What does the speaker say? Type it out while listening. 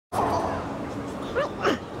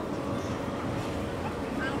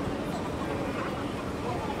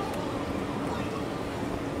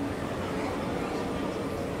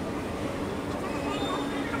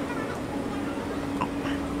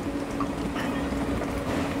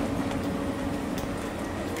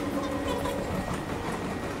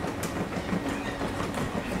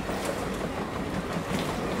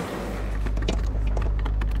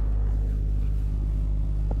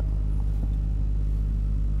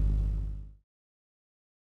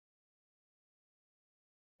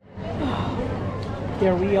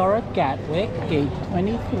Here we are at Gatwick, gate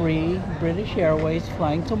 23, British Airways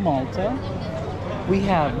flying to Malta. We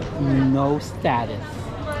have no status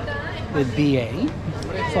with BA,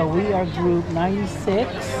 so we are group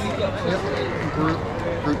 96.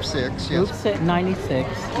 Yep. Group 6, yes. Group 96.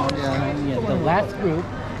 Yeah, the last group.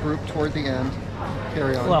 Group toward the end.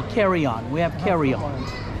 Carry on. Well, carry on. We have carry on.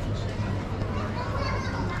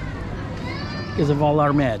 Because of all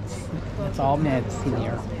our meds. It's all meds in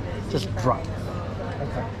here. Just drugs.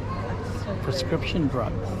 Prescription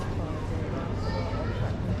drugs.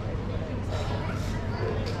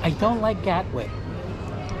 I don't like Gatwick.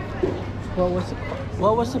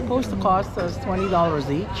 What was supposed to cost us $20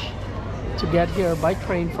 each to get here by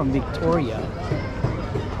train from Victoria?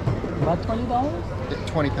 About $20?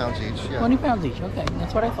 20 pounds each, yeah. 20 pounds each, okay.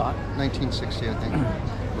 That's what I thought. 1960, I think.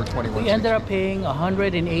 Or 21. We ended up paying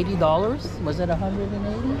 $180. Was it 180?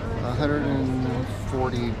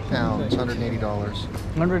 140 pounds, $180.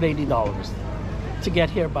 $180 to get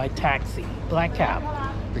here by taxi, black cab.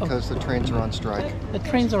 Because the trains are on strike. The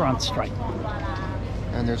trains are on strike.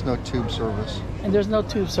 And there's no tube service. And there's no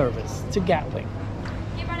tube service to Gatwick.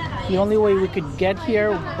 The only way we could get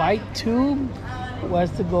here by tube was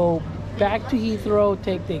to go back to Heathrow,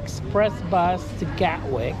 take the express bus to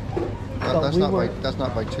Gatwick. That's not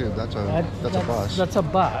by tube. That's a bus. That's a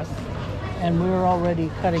bus, and we were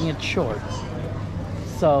already cutting it short.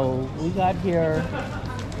 So we got here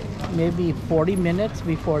maybe 40 minutes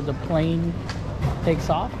before the plane takes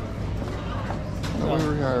off. No, we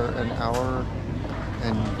were here an hour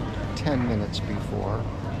and 10 minutes before.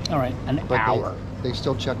 All right, an hour. They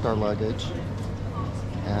still checked our luggage,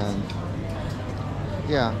 and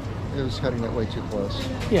yeah, it was heading that way too close.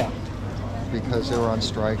 Yeah. Because they were on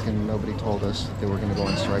strike and nobody told us that they were going to go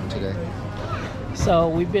on strike today. So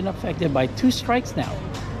we've been affected by 2 strikes now.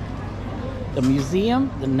 The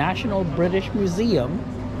museum, the National British Museum,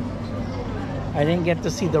 I didn't get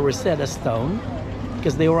to see the Rosetta Stone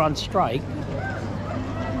because they were on strike.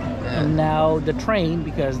 And now the train,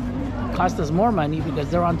 because it cost us more money because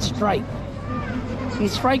they're on strike.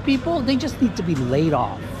 These strike people, they just need to be laid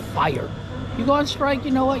off, fired. You go on strike,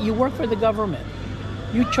 you know what? You work for the government.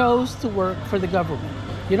 You chose to work for the government.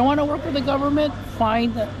 You don't want to work for the government?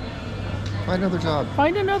 Find another job.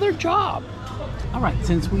 Find another job. All right,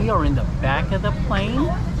 since we are in the back of the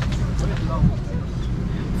plane,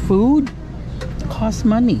 food costs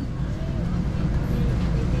money.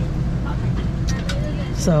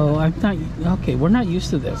 So I'm not, okay, we're not used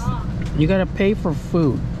to this. You gotta pay for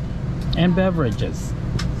food and beverages.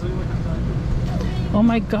 Oh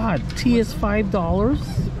my God, tea is $5?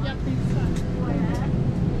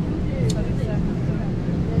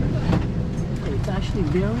 It's actually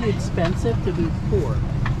very expensive to be poor.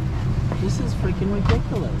 This is freaking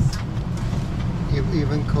ridiculous.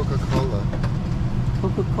 Even Coca-Cola.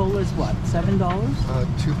 Coca-Cola is what, $7?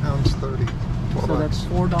 £2.30. So that's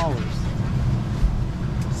 $4.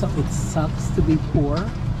 So it sucks to be poor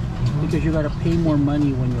because you gotta pay more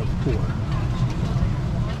money when you're poor.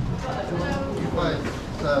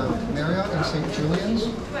 Marriott in St. Julian's?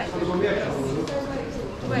 I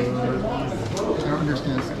don't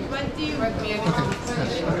understand. What do you recommend? Okay,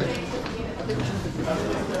 yes, okay.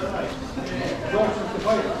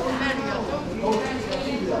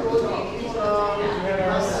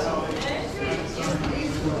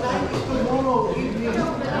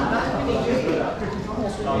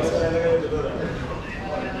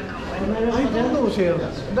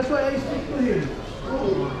 That's why I speak to him.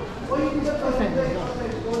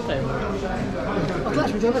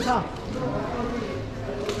 طلعش بجابتها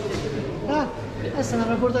ها هسه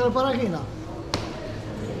انا بقول البراكينه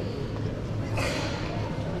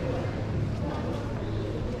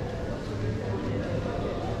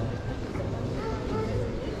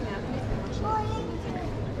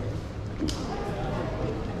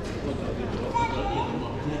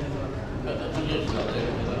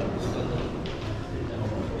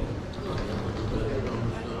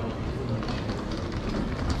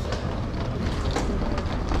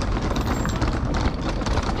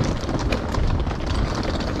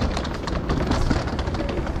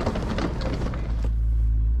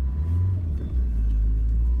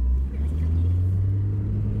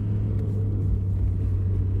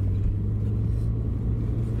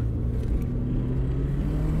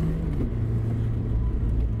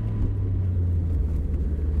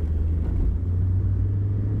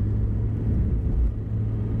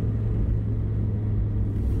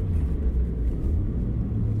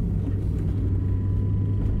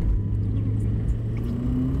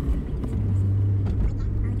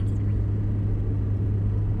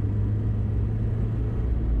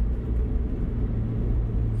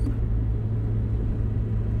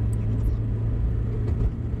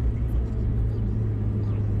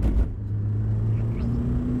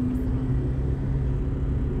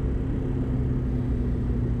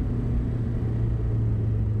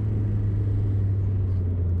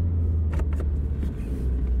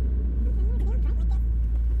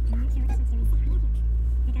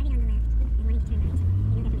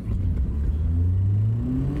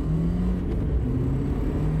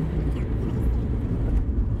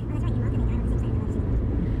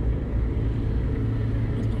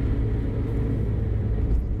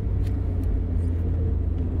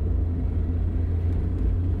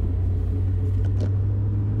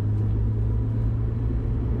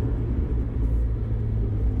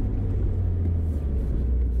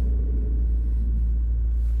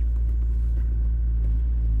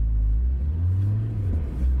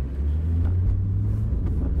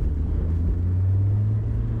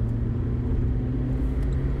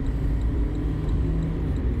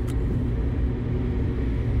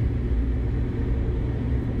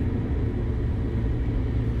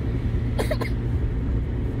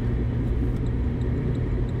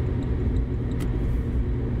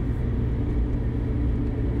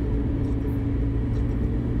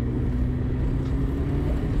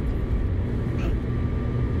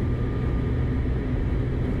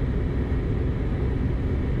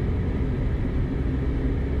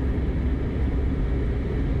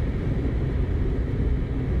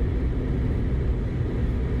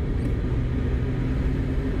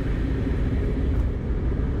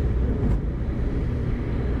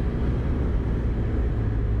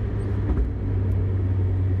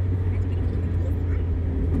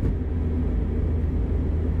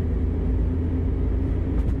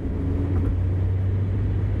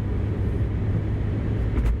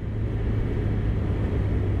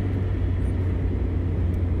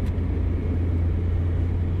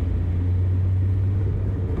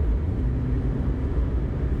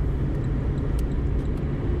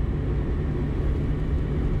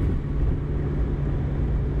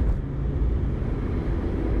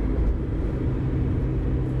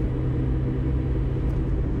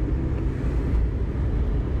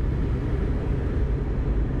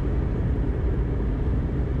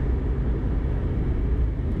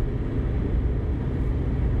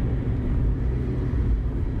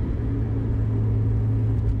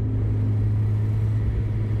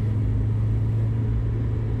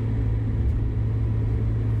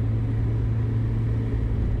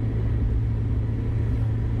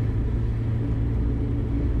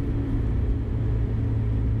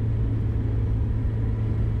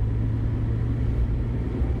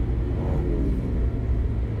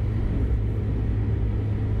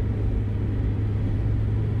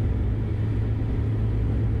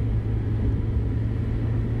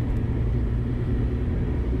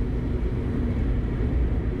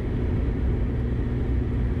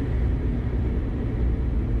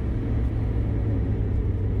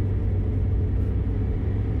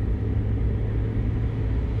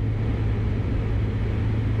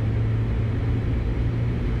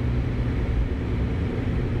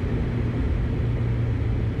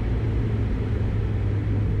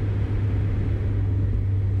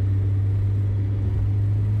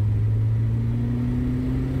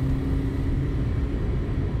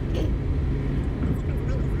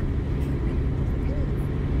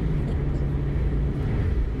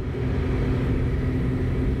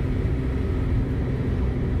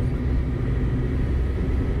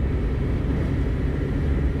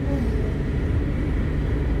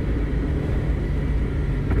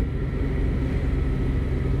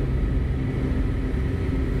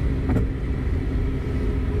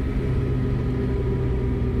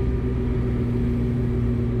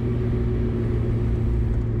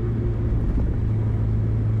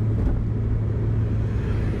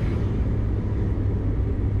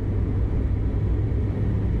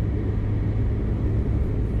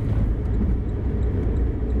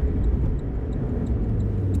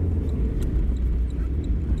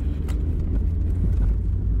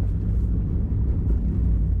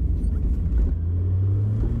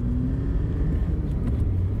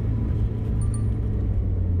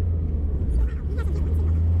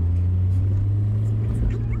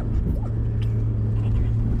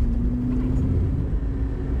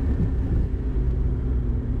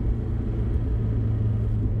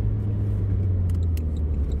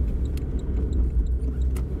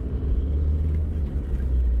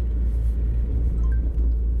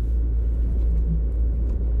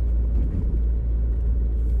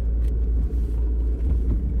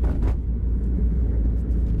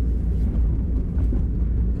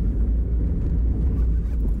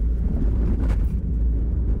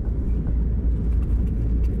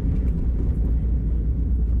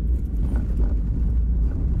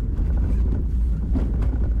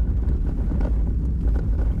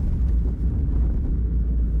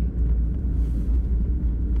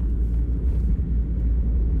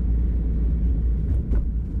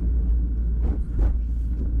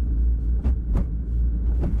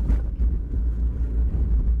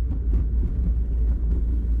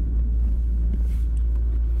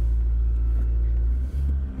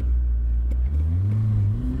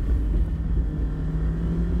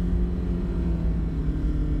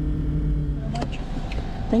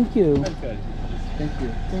Thank you. Okay. Thank you.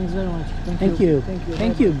 Thanks very much. Thank you. Thank you.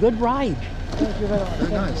 Thank you. Good ride. Thank you very much.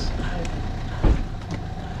 Very Thank nice.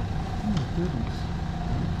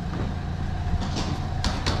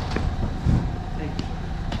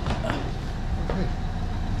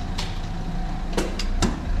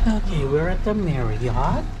 Okay, we're at the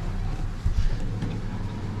Marriott.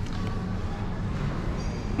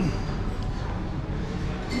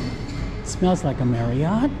 Smells like a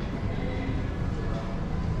Marriott.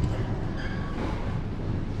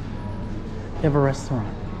 They have a restaurant.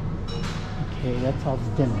 Okay, that's all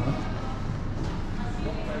the dinner.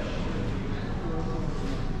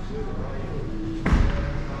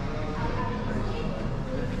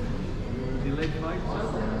 Delayed flight,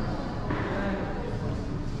 sir?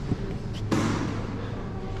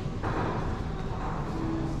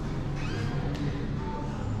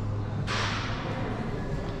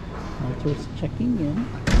 Walter's checking in.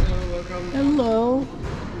 Hello, welcome. Hello.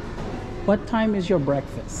 What time is your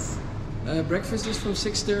breakfast? Breakfast is from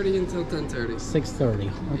 6:30 until 10:30. 6:30.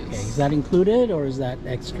 Okay. Yes. Is that included or is that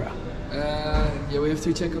extra? Yeah, we have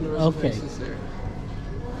to check on the Okay. reservations there.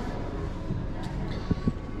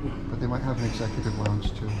 But they might have an executive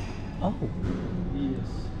lounge too. Oh, Yes.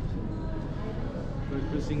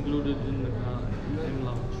 Breakfast included in the same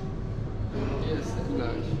lounge. Yes, the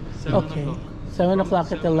lounge. 7 okay. o'clock. 7 o'clock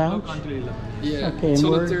at the 7 lounge? o'clock until 11. Yeah, Okay, it's and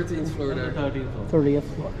on the we're- 13th floor On the there. 13th floor. 30th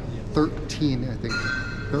floor. 13, I think.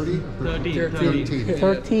 30? 13. 13.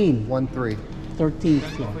 13. 1-3. 13th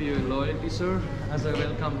Thank you floor. for your loyalty, sir. As a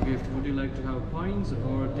welcome gift, would you like to have points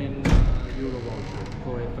or 10 euro voucher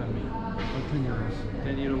for FME? 10 euros.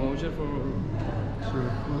 10 euro voucher for... Sure.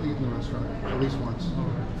 We'll eat in the restaurant at least once.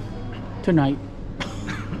 Tonight. Yeah,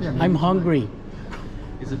 maybe I'm tonight. hungry.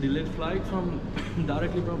 Is a delayed flight from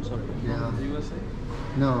directly from Yeah. from the USA?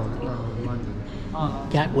 No, London.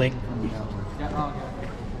 Gatwick. From Gatwick. Yeah, okay.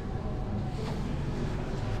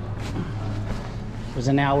 Was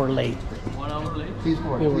an hour late. 1 hour late? Please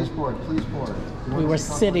board, We were- please board, please board. We we wanna were take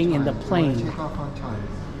off on sitting in time. the We wanna plane. Take off on time.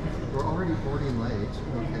 We're already boarding late,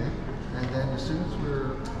 okay? And then as soon as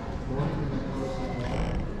we're boarding in the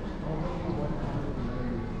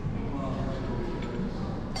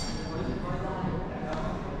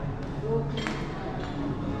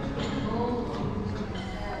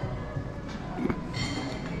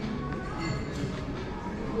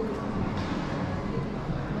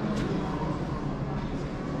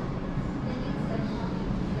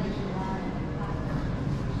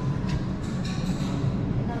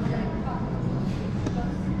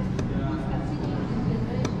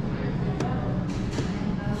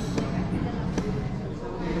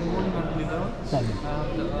Seven.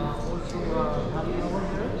 Also happy hour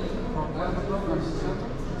there from 5 o'clock until 7.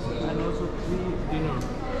 And also 3 dinner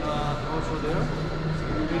also there.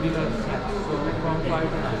 3 dinner sets. So from 5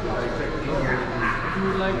 to 9. If you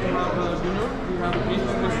would like to have dinner, we have a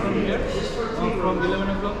restaurant here from 11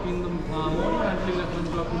 o'clock in the morning until 11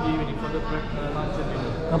 o'clock in the evening for the lunch and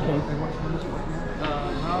dinner. Okay.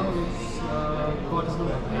 Now it's quarter to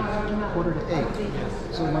 8. quarter to 8. Yes.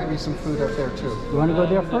 So there might be some food up there too. You want to go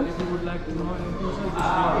there And, first? if you would like to know anything, just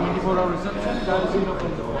 24-hour reception, dial 0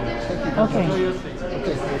 from the phone. Enjoy Okay. your stay.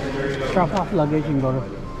 Okay. Drop off luggage and go to.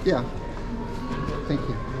 Yeah. Thank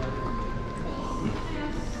you.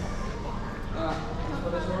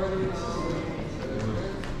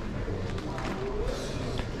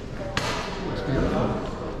 It's beautiful.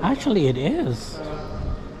 Actually, it is.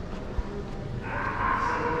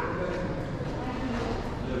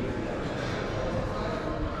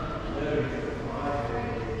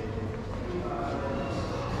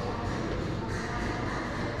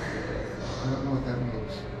 I don't know what that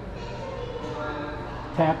means.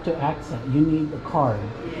 Tap to access. You need a card.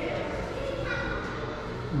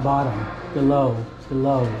 Bottom, below,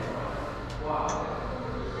 below.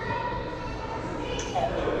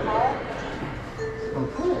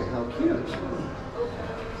 Okay, how cute.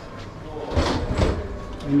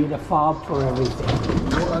 You need a fob for everything.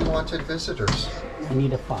 No unwanted visitors. I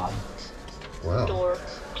need a fob. Wow. Door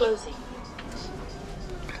closing.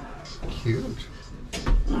 Cute.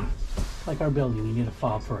 Like our building, you need a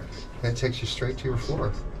fob for it. That takes you straight to your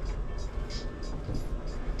floor.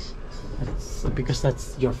 That's because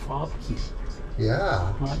that's your fob key.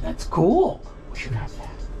 Yeah. Well, that's cool. We should have that.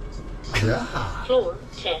 Yeah. Floor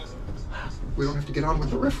 10. We don't have to get on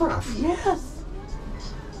with the riffraff. Yes.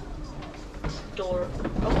 Door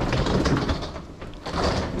open.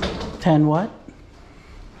 10 what?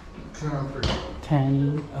 10:03.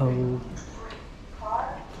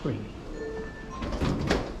 10:03.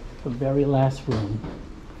 The very last room.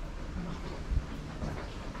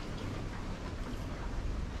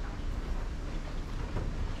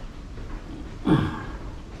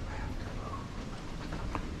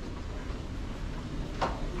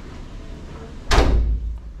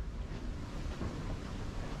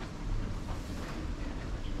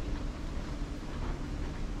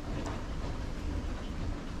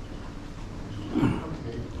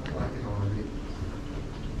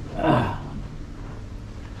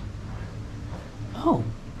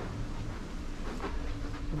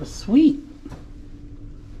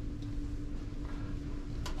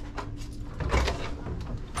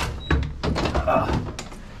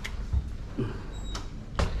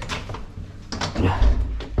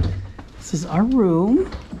 This is our room.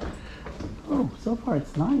 Oh, so far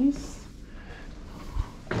it's nice.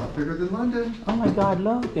 A lot bigger than London. Oh my God,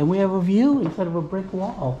 look. And we have a view instead of a brick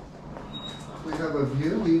wall. We have a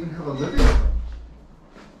view. We even have a living room.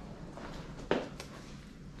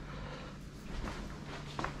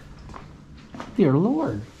 Dear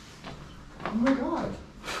Lord. Oh my God.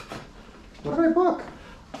 What did I book?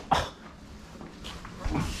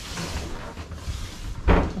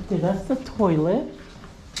 Okay, that's the toilet.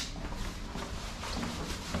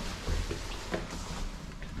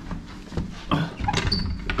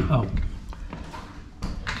 Oh.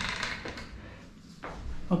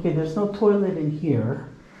 Okay, there's no toilet in here.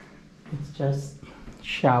 It's just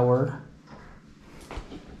shower.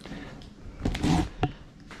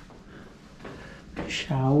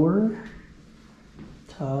 Shower.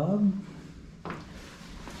 Tub.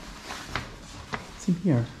 What's in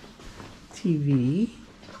here? TV.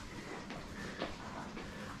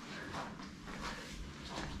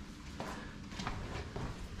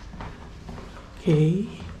 Okay,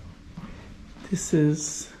 this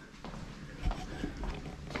is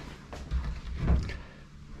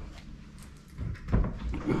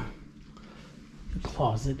the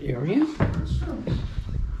closet area.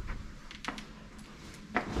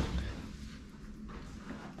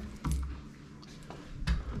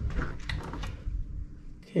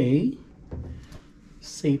 Okay,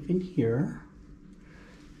 safe in here,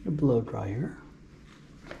 your blow dryer.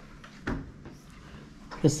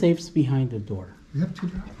 The safe's behind the door. We have 2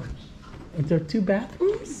 bathrooms. Are there 2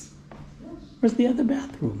 bathrooms? Where's the other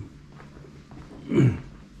bathroom?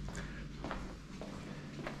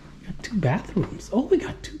 Got 2 bathrooms. Oh, we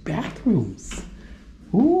got 2 bathrooms.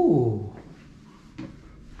 Ooh.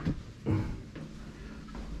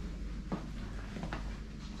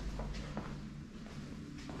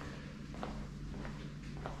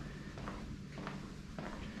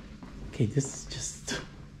 Okay, this is just...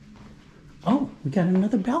 Oh, we got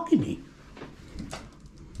another balcony.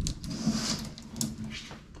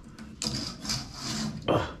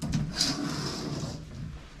 Ugh.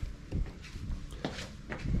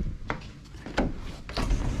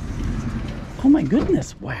 Oh my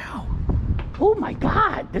goodness, wow. Oh my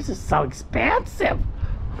God, this is so expansive.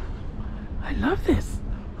 I love this.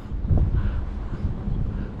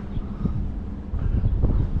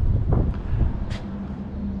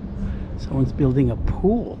 Someone's building a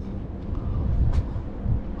pool.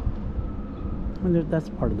 I wonder if that's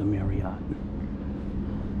part of the Marriott.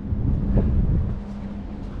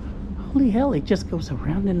 Holy hell, it just goes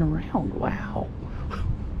around and around. Wow.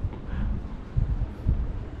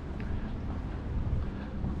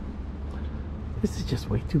 This is just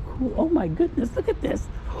way too cool. Oh my goodness, look at this.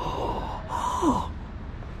 Oh,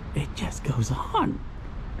 it just goes on.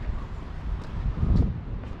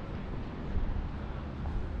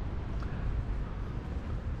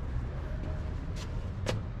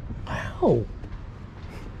 Wow.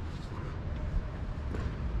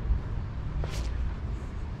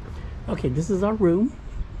 Okay, this is our room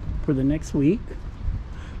for the next week.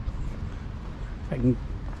 If I can...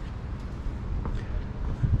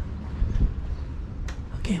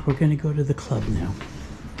 Okay, we're gonna go to the club now.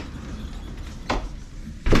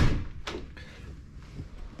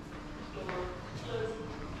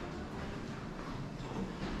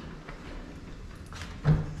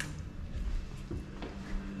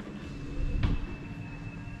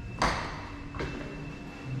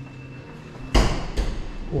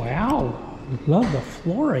 Wow, love the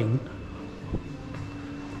flooring.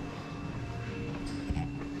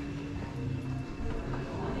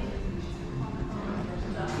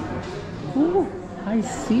 Ooh, high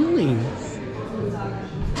ceilings.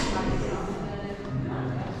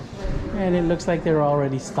 And it looks like they're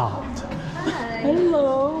already stopped.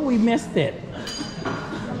 Hello, we missed it.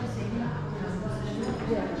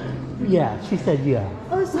 Yeah, she said yeah.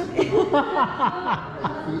 Oh, sorry.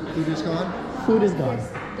 Food is gone? Food is gone.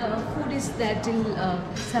 The food is there till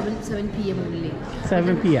 7 p.m. only.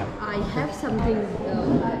 7 p.m. I have something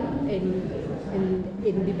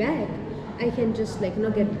in the bag. I can just get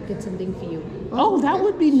something for you. Oh, that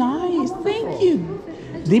would be nice. Thank you.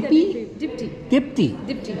 Dippy? Dipti.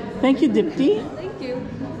 Dipti. Thank you, Dipti. Thank you.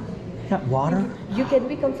 Got water? You can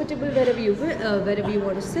be comfortable wherever you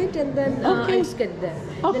want to sit, and then Okay. I just get there.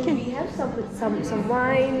 Okay. Then we have some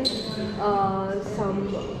wine, some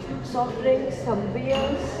soft drinks, some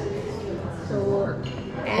beers,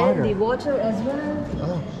 and Water. the water as well.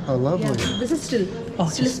 Oh, how lovely. Yeah, this is still. Oh,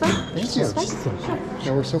 still is just- fine. thank Still you. is fine. Just so-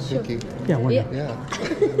 Yeah, we're so picky. Yeah, we're, Yeah. Yeah.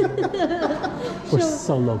 we're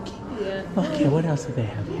so low-key. Yeah. Okay, what else do they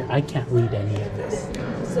have here? I can't read any of this.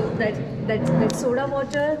 So that's soda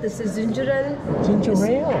water. This is ginger ale. Ginger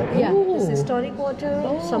ale. Yeah, this Ooh. is tonic water.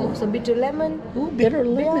 Oh. Some bitter lemon. Ooh, bitter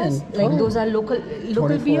lemon. Beers. Like those are local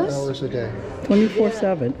 24 beers. hours a day.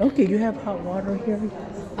 24/7. Okay, you have hot water here? We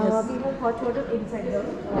have hot water inside the.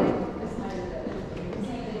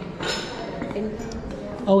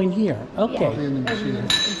 Oh, in here. Okay. Be in the machine.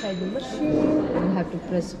 Inside the machine, you have to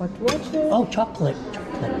press hot water. Oh, chocolate.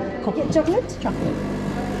 Yeah, chocolate. Chocolate.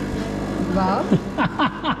 Wow,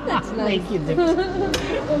 that's nice. Thank you, Dick.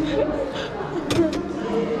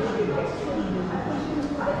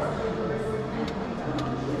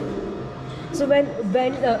 So when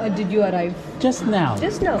did you arrive? Just now.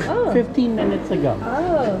 Just now. Oh. 15 minutes ago.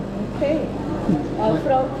 Oh, okay.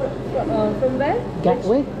 From where?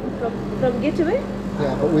 Gatwick? From Gateway?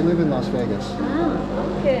 Yeah, but we live in Las Vegas.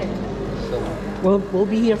 Ah, okay. So We'll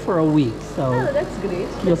be here for a week, so Oh, that's great.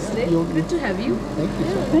 You'll- That's great. you'll- Good to have you. thank you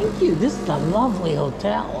so much. thank you. This is a lovely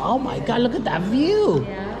hotel. Oh my God, look at that view.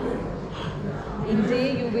 Yeah. In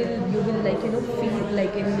day you will like feel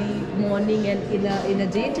like in the morning and in a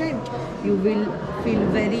daytime you will feel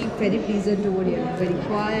very pleasant over here. Very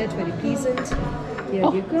quiet, very pleasant. Here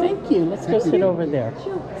Oh, you go. thank you. Let's go sit over there.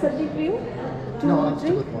 Sure. Something for you? No, I'm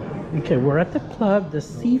still with one. Okay, we're at the club. The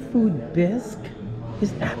seafood bisque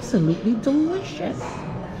is absolutely delicious.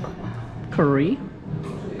 Curry.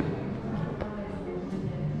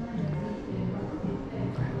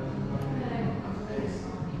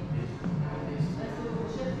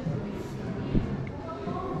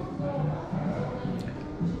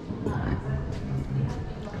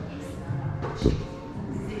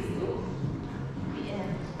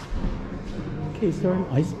 Okay, is there an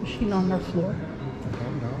ice machine on their floor? I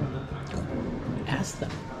don't know. Ask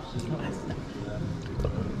them. I'll ask them.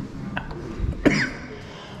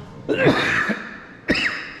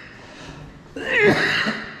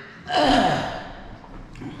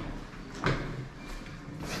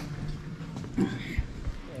 I'm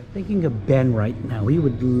thinking of Ben right now. He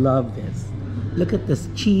would love this. Look at this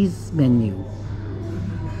cheese menu.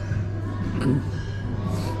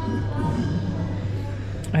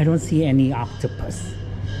 I don't see any octopus.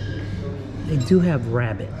 They do have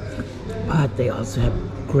rabbit, but they also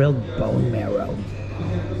have grilled bone marrow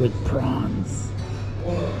with prawns.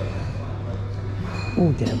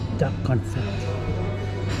 Oh, they have duck confit.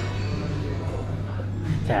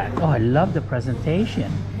 That, oh, I love the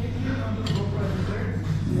presentation.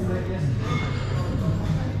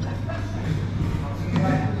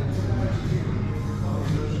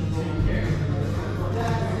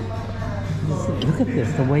 Look at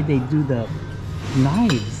this, the way they do the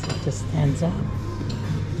knives, it just stands up.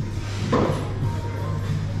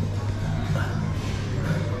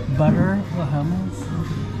 Butter, the hummus.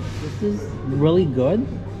 This is really good.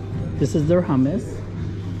 This is their hummus.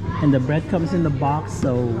 And the bread comes in the box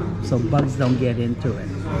so bugs don't get into it.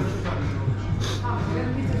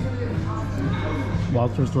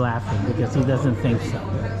 Walter's laughing because he doesn't think so.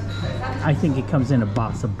 I think it comes in a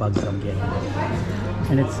box so bugs don't get in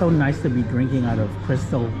it. And it's so nice to be drinking out of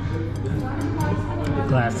crystal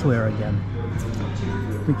glassware again.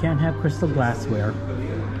 We can't have crystal glassware.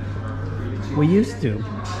 We used to,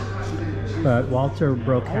 but Walter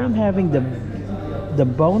broke out. I'm having the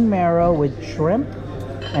bone marrow with shrimp,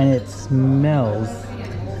 and it smells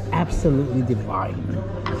absolutely divine.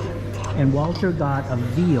 And Walter got a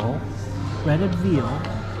veal, breaded veal,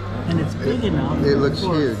 and it's big enough It looks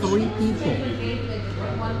for huge. 3 people.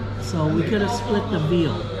 So we could have split the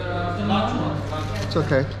veal. It's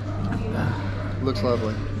okay. Looks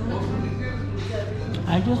lovely.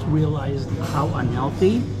 I just realized how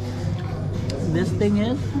unhealthy this thing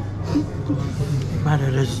is, but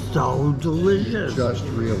it is so delicious. Just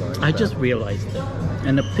realized. I that. just realized it.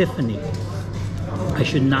 An epiphany. I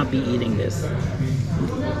should not be eating this,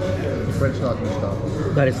 The bread's not going to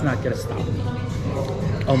stop. but it's not gonna stop me.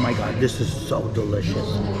 Oh my God, this is so delicious.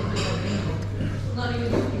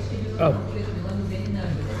 Oh,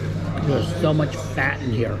 there's so much fat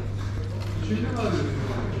in here.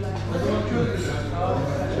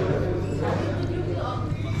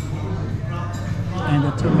 And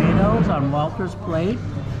the tomatoes on Walter's plate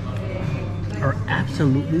are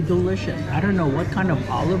absolutely delicious. I don't know what kind of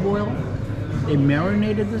olive oil they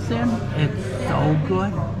marinated this in. It's so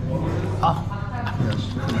good. Oh,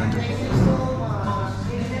 Yes, tremendous.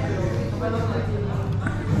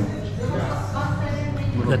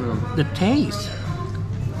 the taste.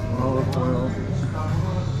 Olive oil,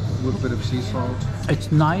 a little bit of sea salt.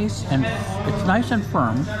 It's nice and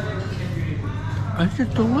firm. It's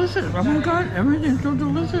just delicious. Oh my God, everything's so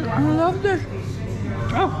delicious. I love this.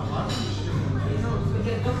 Oh.